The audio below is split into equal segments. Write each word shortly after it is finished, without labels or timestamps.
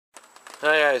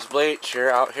Hi guys, Bleach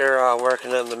here, out here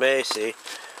working on the massey.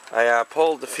 I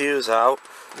pulled the fuse out.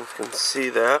 You can see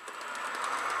that.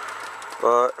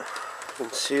 But you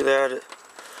can see that it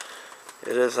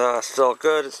is still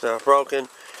good. It's not broken.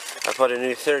 I put a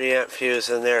new 30 amp fuse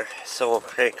in there so it won't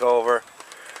crank over.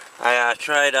 I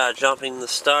tried jumping the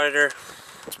starter.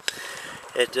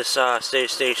 It just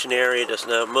stays stationary, it does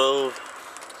not move.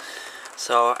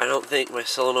 So I don't think my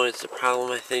solenoid's the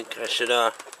problem. I think I should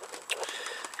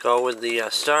go with the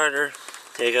starter,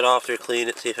 take it off there, clean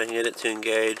it, see if I can get it to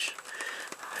engage.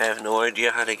 I have no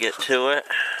idea how to get to it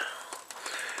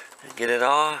and get it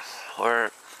off, or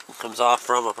it comes off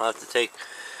from. I'll probably have to take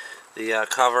the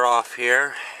cover off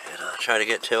here and try to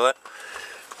get to it,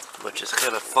 which is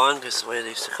kind of fun because the way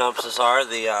these compasses are,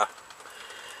 the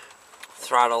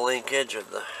throttle linkage, or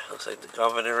the looks like the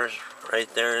governor is right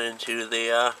there into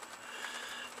the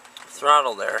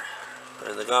throttle there.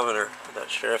 And the governor, I'm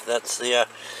not sure if that's the,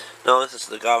 no, this is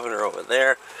the governor over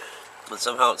there, but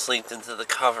somehow it's linked into the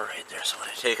cover right there, so when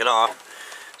I take it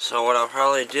off, so what I'll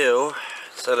probably do,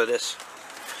 instead of just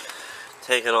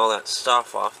taking all that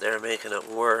stuff off there, making it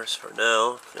worse for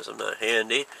now, because I'm not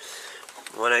handy,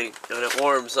 when it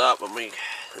warms up, in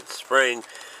spring,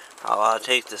 I'll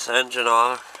take this engine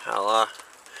off, I'll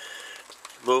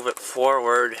move it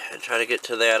forward and try to get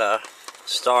to that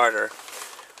starter.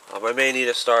 I may need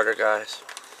a starter, guys,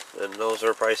 and those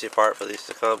are a pricey part for these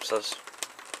Tecumsehs.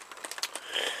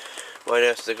 Might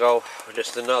have to go with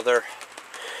just another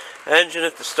engine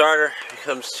if the starter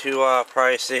becomes too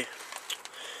pricey.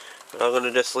 But I'm going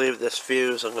to just leave this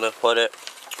fuse. I'm going to put it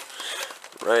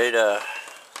right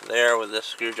there with this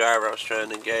screwdriver I was trying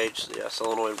to engage the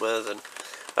solenoid with. And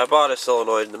I bought a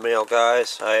solenoid in the mail,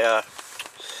 guys. I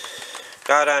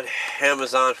got on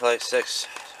Amazon for like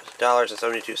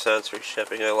 $6.72 free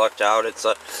shipping. I lucked out. It's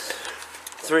a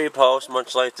 3-post,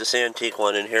 much like this antique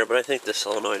one in here, but I think the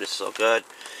solenoid is so good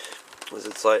because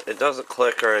it's like, it doesn't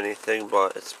click or anything,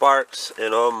 but it sparks.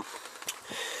 And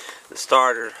the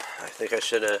starter, I think I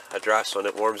should address when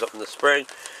it warms up in the spring.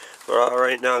 But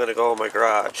right now I'm gonna go in my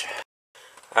garage.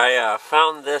 I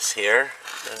found this here.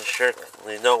 I'm not sure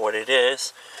you know what it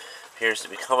is. Appears to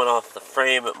be coming off the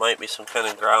frame. It might be some kind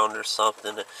of ground or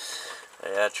something.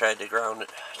 I tried to ground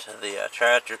it to the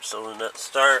tractor so it would not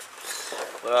start.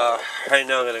 Right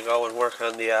now I'm going to go and work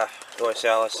on the duetz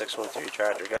allis 613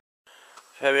 tractor.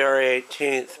 February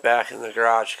 18th, back in the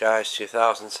garage, guys,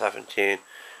 2017.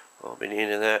 We'll be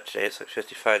needing that today. It's like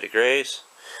 55 degrees.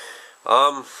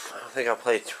 I think I'll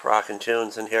play rockin'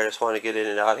 tunes in here. I just want to get in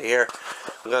and out of here.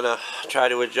 I'm going to try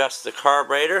to adjust the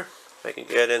carburetor. If I can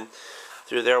get in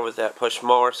through there with that push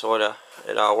mower so it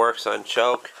works on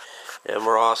choke. And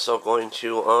we're also going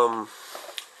to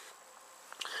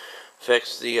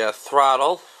fix the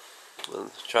throttle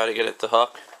and try to get it to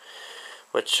hook,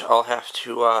 which I'll have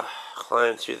to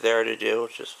climb through there to do,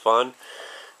 which is fun.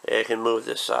 I can move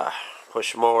this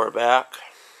push mower back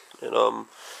and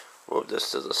move this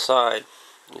to the side.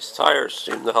 These tires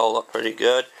seem to hold up pretty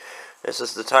good. This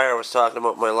is the tire I was talking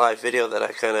about in my live video that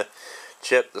I kind of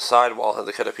chipped the sidewall. I had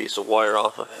to cut a piece of wire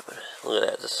off of it. But look at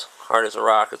that, it's hard as a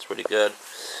rock. It's pretty good.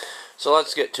 So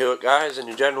let's get to it, guys. And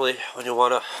you generally, when you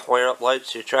want to wire up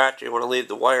lights to your tractor, you want to leave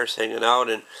the wires hanging out.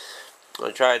 And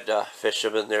I tried to fish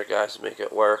them in there, guys, to make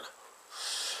it work.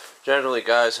 Generally,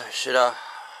 guys, I should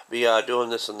be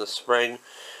doing this in the spring.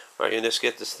 I can just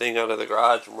get this thing out of the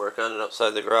garage and work on it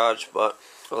outside the garage. But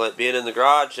I'll let it be in the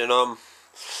garage, and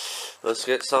let's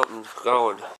get something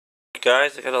going.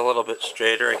 Guys, I got a little bit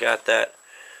straighter. I got that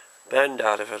bend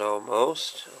out of it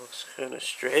almost. It looks kind of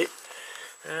straight.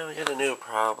 We got a new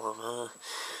problem, huh?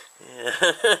 Yeah,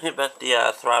 you bet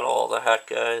the throttle all the heck,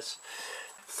 guys.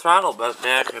 Throttle bent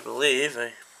back, I believe.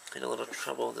 I had a little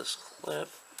trouble with this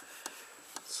clip.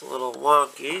 It's a little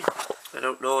wonky. I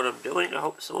don't know what I'm doing. I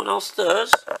hope someone else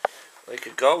does. Like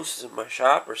a ghost in my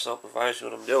shop or something, advise me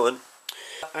what I'm doing.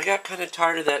 I got kind of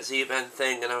tired of that Z-bend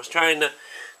thing, and I was trying to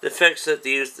fix it to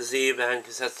use the Z-bend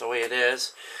because that's the way it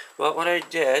is. But what I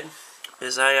did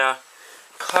is I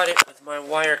cut it with my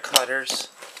wire cutters.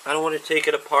 I don't want to take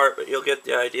it apart, but you'll get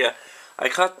the idea. I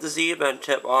cut the Z-bend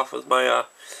tip off with my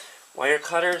wire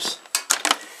cutters,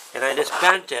 and I just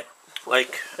bent it,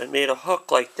 like I made a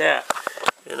hook like that,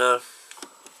 and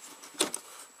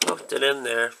hooked it in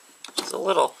there. It's a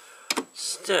little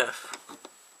stiff.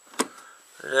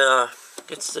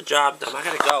 Gets the job done. I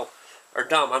gotta go. Or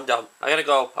dumb, I'm dumb. I gotta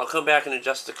go. I'll come back and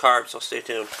adjust the carb, so stay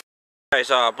tuned. Guys,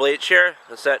 Bleach here.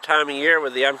 It's that time of year where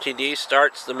the MTD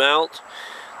starts to melt,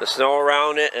 the snow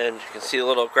around it, and you can see a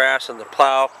little grass on the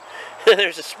plow.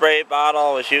 There's a spray bottle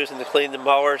I was using to clean the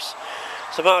mowers.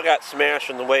 Somehow it got smashed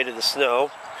from the weight of the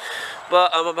snow.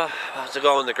 But I'm about to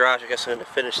go in the garage. I guess I'm going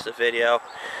to finish the video.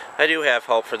 I do have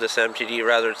hope for this MTD,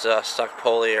 rather it's a stuck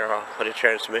pulley or I'll put a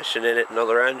transmission in it,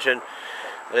 another engine.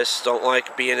 I just don't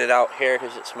like being it out here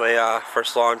because it's my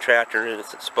first lawn tractor and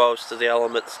it's exposed to the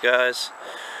elements, guys.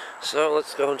 So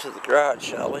let's go into the garage,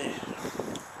 shall we?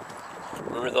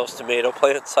 Remember those tomato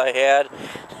plants I had?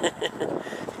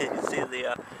 You can see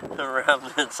the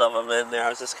remnants of them in there. I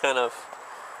was just kind of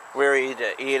weary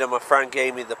to eat them. A friend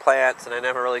gave me the plants and I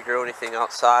never really grew anything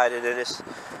outside, and I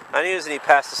didn't use any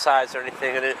pesticides or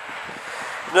anything in it.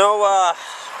 No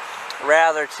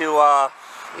rather to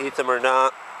eat them or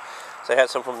not. So I had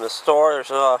some from the store.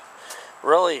 There's a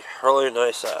really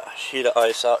nice sheet of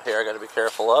ice out here I got to be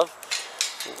careful of.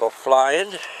 We'll go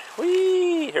flying.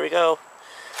 Whee! Here we go.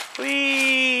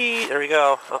 Whee! There we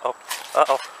go. Uh-oh.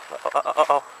 Uh-oh.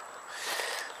 Uh-oh.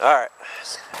 Alright.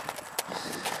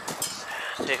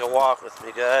 Take a walk with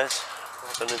me, guys.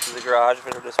 Walking into the garage,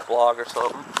 better this vlog or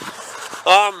something.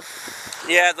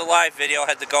 Yeah, the live video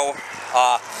had to go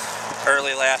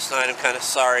early last night. I'm kind of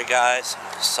sorry, guys.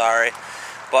 Sorry.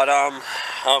 But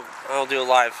I'll do a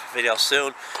live video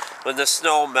soon. When the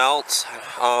snow melts,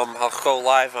 I'll go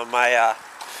live on my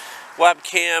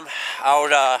webcam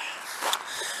outside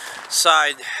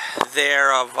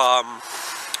there of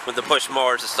with the push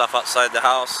mowers and stuff outside the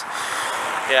house.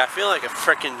 Yeah, I feel like a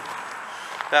freaking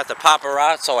got the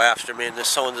paparazzo after me and there's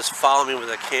someone just following me with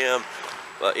a cam.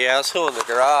 But yeah, let's go in the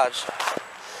garage.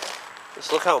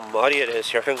 Just look how muddy it is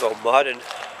here. I can go mudding.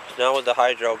 Not with the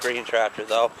hydro green tractor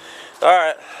though.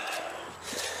 Alright.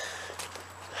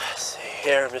 Let's see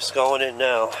here, I'm just going in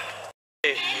now.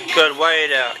 Good way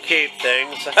to keep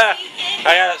things. I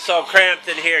got it so cramped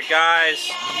in here,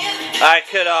 guys. I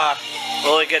could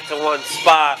only get to one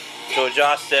spot to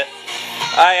adjust it.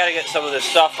 I gotta get some of this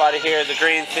stuff out of here. The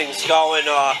green thing's going.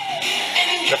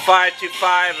 The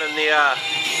 525 and the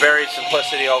Buried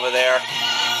Simplicity over there.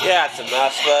 Yeah, it's a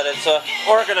mess, but it's a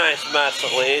organized mess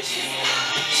at least.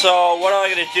 So what am I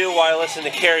gonna do while I listen to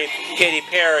Katy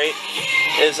Perry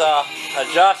is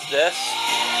adjust this.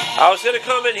 I was going to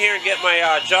come in here and get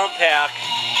my jump pack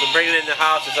and bring it in the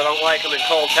house because I don't like them in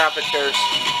cold temperatures.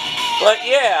 But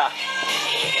yeah,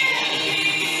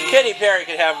 Katy Perry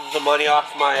could have the money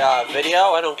off my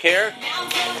video, I don't care.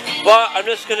 But I'm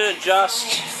just going to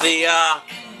adjust the,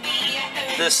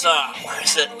 where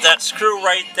is it? That screw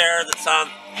right there that's on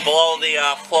below the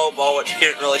flow bowl, which you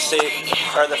can't really see,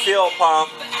 or the fuel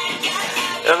pump.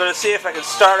 And I'm going to see if I can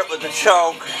start it with the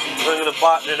choke. I'm going to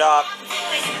button it up.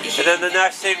 And then the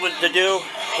next thing to do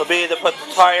will be to put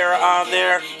the tire on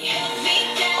there.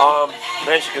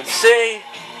 As you can see,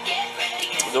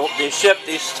 they ship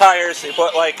these tires. They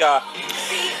put like a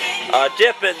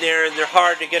dip in there, and they're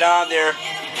hard to get on there.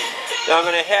 Now I'm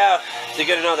going to have to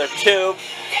get another tube.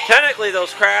 Technically,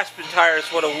 those Craftsman tires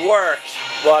would have worked,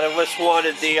 but I just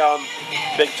wanted the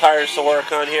big tires to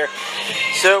work on here.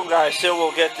 Soon, guys, soon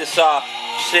we'll get this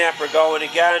snapper going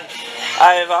again.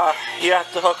 You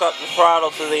have to hook up the throttle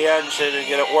to the engine and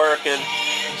get it working.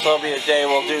 So it'll be a day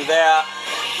we'll do that.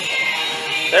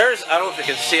 I don't know if you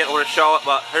can see it, I want to show it,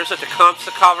 but there's such a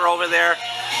Tecumseh cover over there.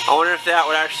 I wonder if that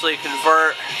would actually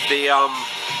convert the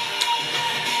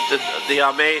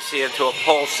Massey into a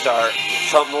pull start.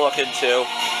 Something to look into.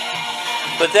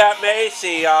 But that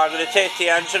Massey, I'm going to take the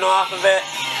engine off of it.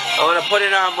 I'm going to put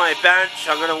it on my bench.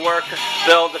 I'm going to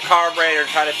build the carburetor and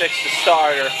try to fix the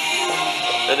starter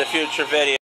in a future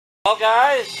video. Well,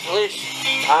 guys, at least,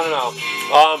 I don't know.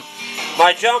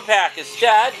 My jump pack is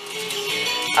dead.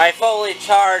 I fully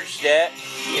charged it.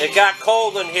 It got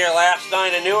cold in here last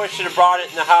night. I knew I should have brought it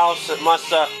in the house. It must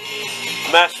have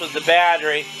messed with the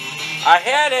battery. I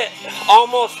had it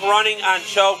almost running on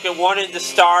choke and wanted to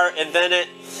start, and then it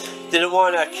didn't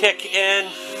want to kick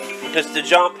in because the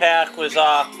jump pack was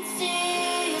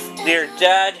near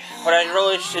dead. What I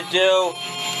really should do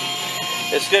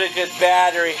is get a good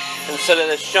battery instead of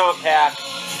this jump pack.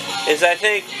 I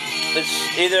think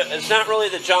it's not really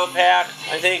the jump pack.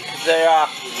 I think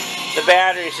the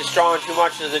battery is just drawing too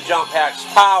much of the jump pack's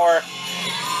power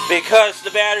because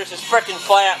the battery is just freaking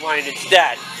flatlined. It's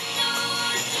dead.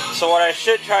 So what I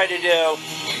should try to do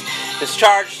is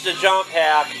charge the jump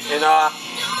pack and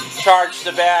charge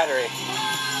the battery.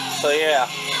 So yeah.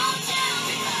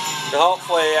 And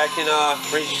hopefully I can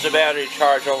reach the battery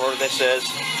charge over where this is.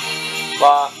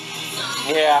 But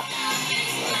yeah,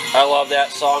 I love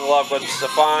that song, Love Gwen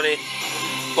Stefani.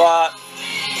 But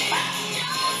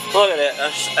look at it,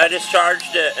 I just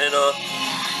charged it and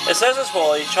it says it's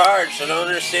fully charged. I don't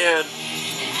understand.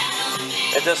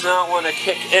 It does not want to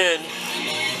kick in.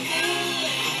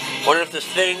 I wonder if this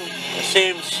thing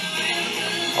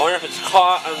I wonder if it's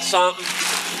caught on something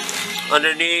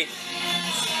underneath.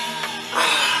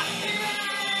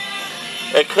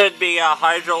 It could be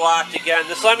hydro-locked again.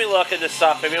 Just let me look into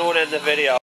stuff. Maybe I won't end the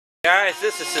video. Guys,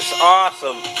 this is just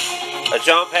awesome. A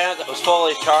jump pad that was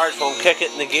fully charged. Won't kick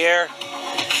it in the gear.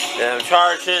 And I'm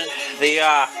charging the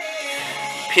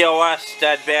POS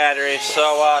dead battery.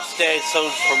 So stay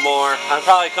tuned for more. I'll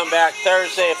probably come back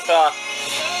Thursday if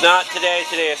not today.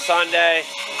 Today is Sunday.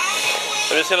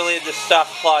 I'm just going to leave this stuff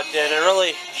plugged in. I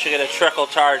really should get a trickle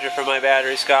charger for my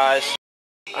batteries, guys.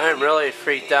 I'm really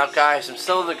freaked out, guys. I'm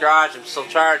still in the garage. I'm still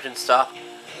charging stuff.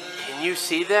 Can you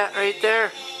see that right there?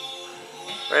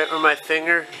 Right where my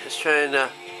finger is trying to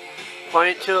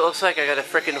point to. It looks like I got a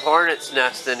freaking hornet's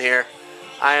nest in here.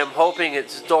 I am hoping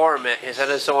it's dormant because I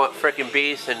just don't want freaking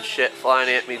bees and shit flying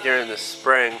at me during the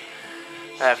spring.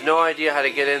 I have no idea how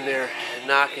to get in there and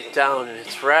knock it down, and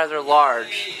it's rather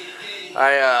large.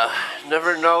 I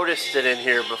never noticed it in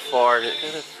here before, and it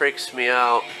kind of freaks me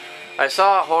out. I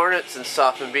saw hornets and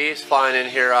stuff and bees flying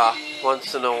in here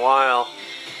once in a while.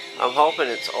 I'm hoping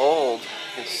it's old. You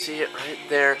can see it right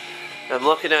there. I'm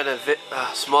looking at a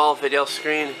small video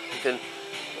screen. You can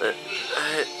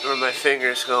where my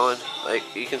finger's going. Like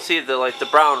you can see the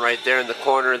brown right there in the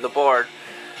corner of the board.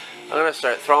 I'm gonna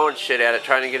start throwing shit at it,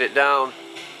 trying to get it down.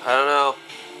 I don't know.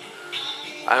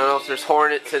 I don't know if there's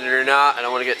hornets in it or not. I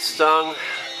don't want to get stung.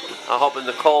 I'm hoping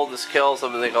the cold just kills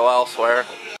them and they go elsewhere.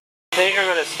 I think I'm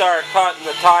going to start cutting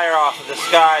the tire off of this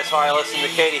guy so I listen to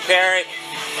Katy Perry.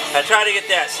 I tried to get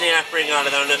that snap ring out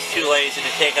of there and I'm just too lazy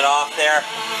to take it off there.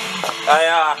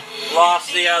 I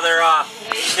lost the other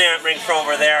snap ring from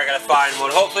over there. I got to find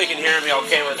one. Hopefully you can hear me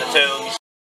okay with the tunes.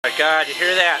 Oh my God, you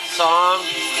hear that song?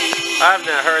 I've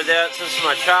not heard that since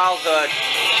my childhood.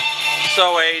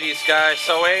 So 80s, guys,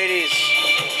 so 80s.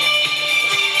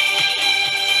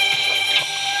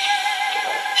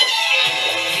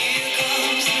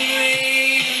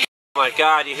 Oh my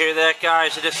God, you hear that,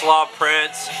 guys? I just love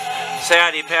Prince.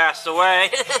 Sad he passed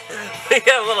away. We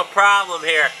got a little problem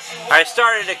here. I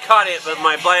started to cut it, but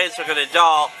my blades are going to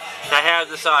dull. I have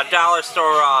this dollar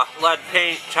store lead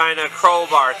paint China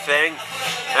crowbar thing.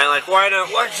 And like, why not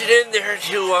wedge it in there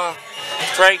to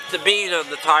break the bead on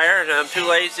the tire? And I'm too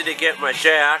lazy to get my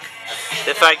jack.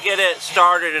 If I get it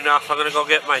started enough, I'm going to go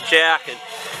get my jack. And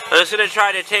I'm just going to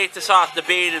try to take this off the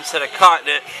bead instead of cutting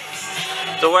it.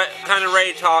 The way kind of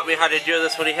Ray taught me how to do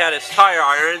this when he had his tire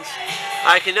irons.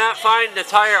 I cannot find the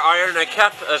tire iron I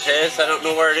kept of his. I don't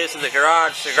know where it is in the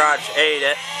garage. The garage ate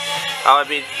it. I would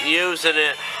be using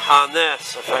it on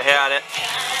this if I had it.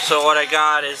 So what I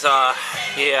got is,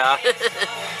 yeah,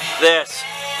 this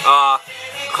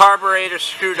carburetor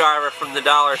screwdriver from the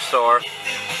dollar store.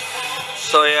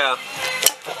 So yeah,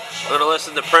 I'm going to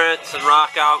listen to Prince and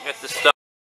rock out and get this stuff.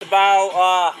 About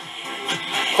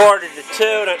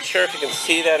 1:45. Not sure if you can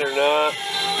see that or not.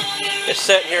 Just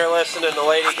sitting here listening to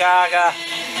Lady Gaga,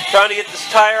 trying to get this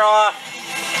tire off.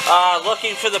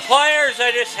 Looking for the pliers.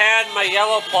 I just had my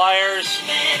yellow pliers.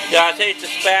 Yeah, I take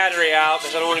this battery out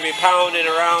because I don't want to be pounding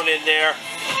around in there.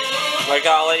 Like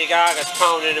Lady Gaga's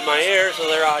pounding in my ears, so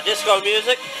they're disco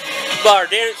music, or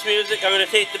dance music. I'm going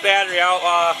to take the battery out,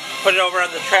 put it over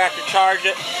on the track to charge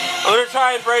it. I'm going to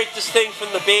try and break this thing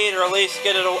from the bead, or at least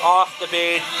get it off the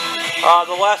bead.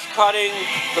 The less cutting,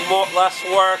 the less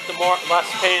work, the less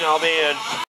pain I'll be in.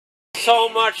 So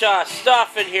much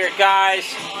stuff in here, guys.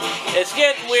 It's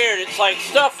getting weird. It's like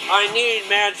stuff I need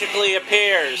magically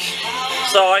appears.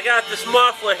 So I got this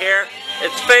muffler here.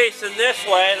 It's facing this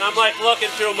way, and I'm like looking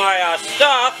through my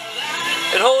stuff,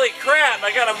 and holy crap,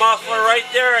 I got a muffler right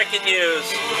there I can use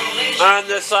on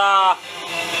this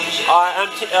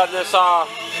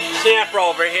snapper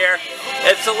over here.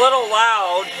 It's a little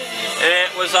loud, and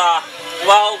it was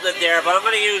welded there, but I'm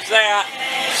going to use that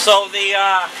so the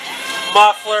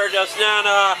muffler does not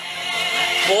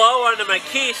blow onto my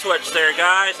key switch there,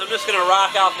 guys. I'm just going to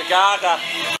rock out the Gaga.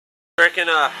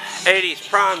 Freaking 80s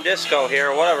prom disco here,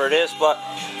 or whatever it is, but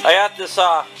I got this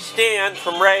stand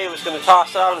from Ray. He was going to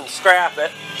toss it out and scrap it.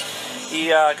 He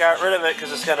got rid of it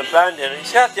because it's got a bend in it.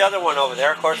 He's got the other one over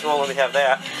there. Of course, he won't let me have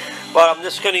that. But I'm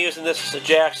just going to use this as a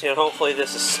jack stand. Hopefully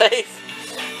this is safe.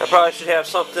 I probably should have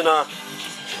something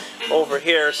over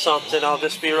here or something. I'll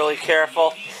just be really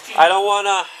careful. I don't want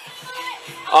to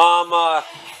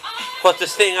put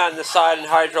this thing on the side and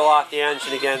hydro lock the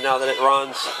engine again now that it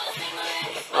runs.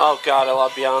 Oh God, I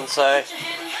love Beyonce.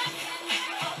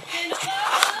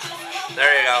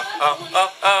 There you go.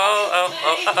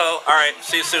 Oh. Alright,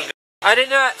 see you soon. I did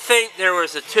not think there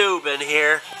was a tube in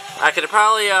here. I could have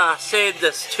probably saved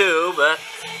this tube, but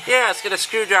yeah, it's got a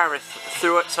screwdriver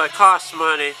through it, so it costs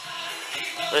money.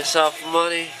 Myself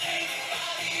money.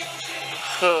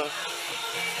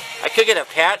 I could get a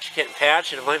patch kit and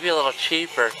patch it. It might be a little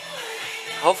cheaper.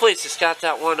 Hopefully it's just got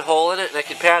that one hole in it and I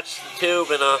can patch the tube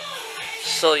and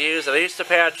still use it. I used to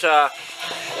patch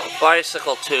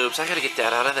bicycle tubes. I gotta get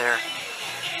that out of there.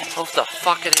 Hope the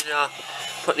fuck it didn't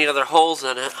put any other holes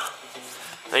in it.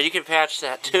 Now you can patch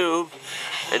that tube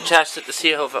and test it to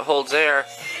see if it holds air.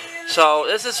 So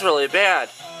this is really bad.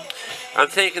 I'm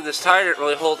thinking this tire didn't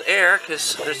really hold air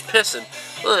because there's pissing.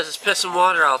 Look, there's pissing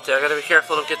water out there. I gotta be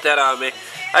careful don't get that on me.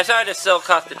 I decided to still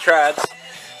cut the treads.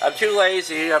 I'm too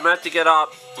lazy. I meant to get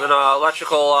up and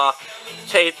electrical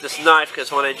tape this knife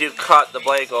because when I do cut, the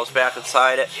blade goes back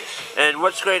inside it. And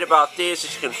what's great about these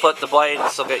is you can flip the blade and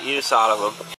still get use out of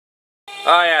them.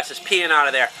 Oh yeah, it's just peeing out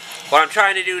of there. What I'm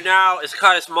trying to do now is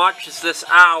cut as much as this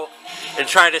out and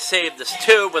try to save this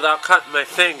tube without cutting my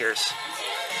fingers.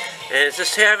 And it's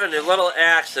just having a little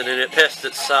accident and it pissed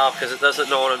itself because it doesn't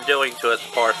know what I'm doing to it,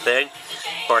 the poor thing.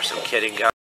 Of course I'm kidding,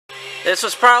 guys. This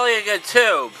was probably a good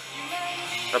tube.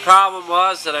 The problem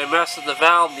was that I messed with the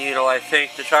valve needle, I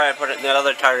think, to try and put it in that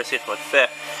other tire to see if it would fit.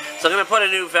 So I'm going to put a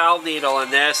new valve needle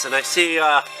in this, and I see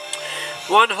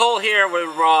one hole here where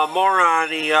Moron,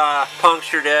 he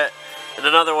punctured it, and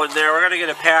another one there. We're going to get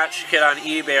a patch kit on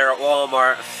eBay or at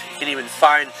Walmart. You can even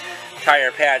find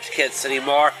tire patch kits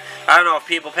anymore. I don't know if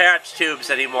people patch tubes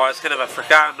anymore. It's kind of a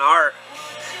forgotten art.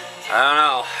 I don't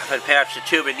know. I haven't patched a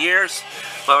tube in years.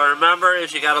 What I remember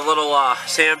is you got a little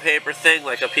sandpaper thing,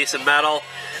 like a piece of metal,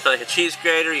 like a cheese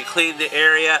grater. You clean the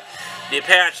area, and you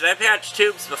patch it. I patched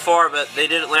tubes before, but they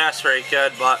didn't last very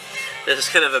good. But this is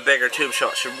kind of a bigger tube, so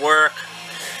it should work.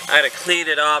 I got to clean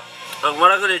it up. And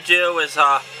what I'm going to do is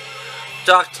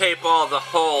duct tape all the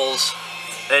holes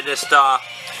and just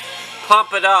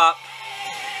pump it up,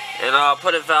 and I'll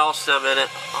put a valve stem in it.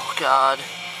 Oh God!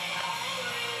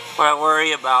 What I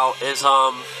worry about is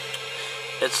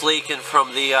it's leaking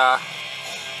from the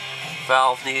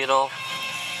valve needle.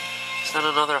 Is that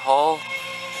another hole?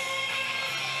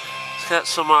 It's got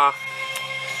some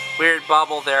weird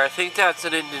bubble there. I think that's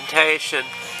an indentation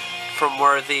from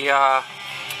where the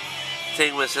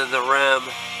thing was in the rim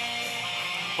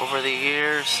over the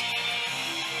years.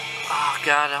 Oh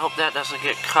God, I hope that doesn't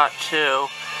get cut too.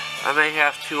 I may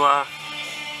have to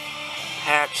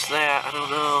patch that. I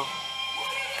don't know.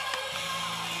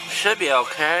 Should be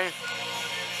okay.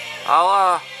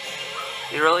 I'll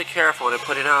be really careful when I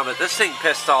put it on, but this thing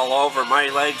pissed all over. My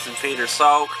legs and feet are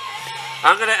soaked.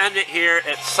 I'm going to end it here.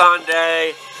 It's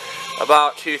Sunday,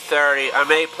 about 2:30. I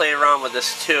may play around with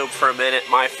this tube for a minute.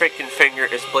 My freaking finger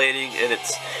is bleeding, and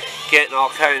it's getting all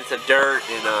kinds of dirt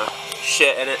and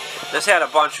shit in it. This had a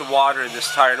bunch of water in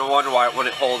this tire. No wonder why it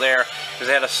wouldn't hold air, because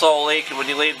it had a slow leak, and when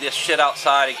you leave this shit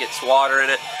outside, it gets water in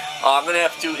it. I'm going to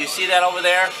have to, you see that over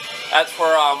there? That's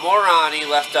where Moron, he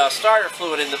left starter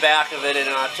fluid in the back of it and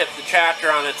tipped the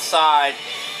tractor on its side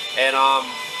and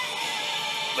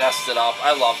messed it up.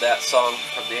 I love that song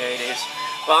from the 80s.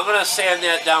 But I'm going to sand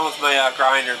that down with my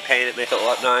grinder and paint it, make it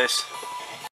look nice.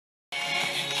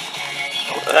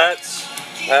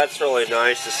 That's really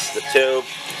nice. This is the tube.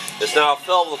 It's now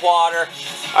filled with water.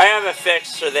 I have a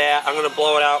fix for that. I'm going to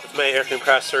blow it out with my air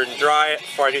compressor and dry it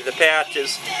before I do the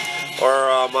patches.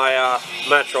 Or my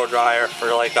Metro dryer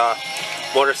for like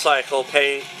motorcycle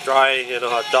paint drying and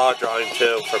dog drying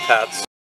too for pets.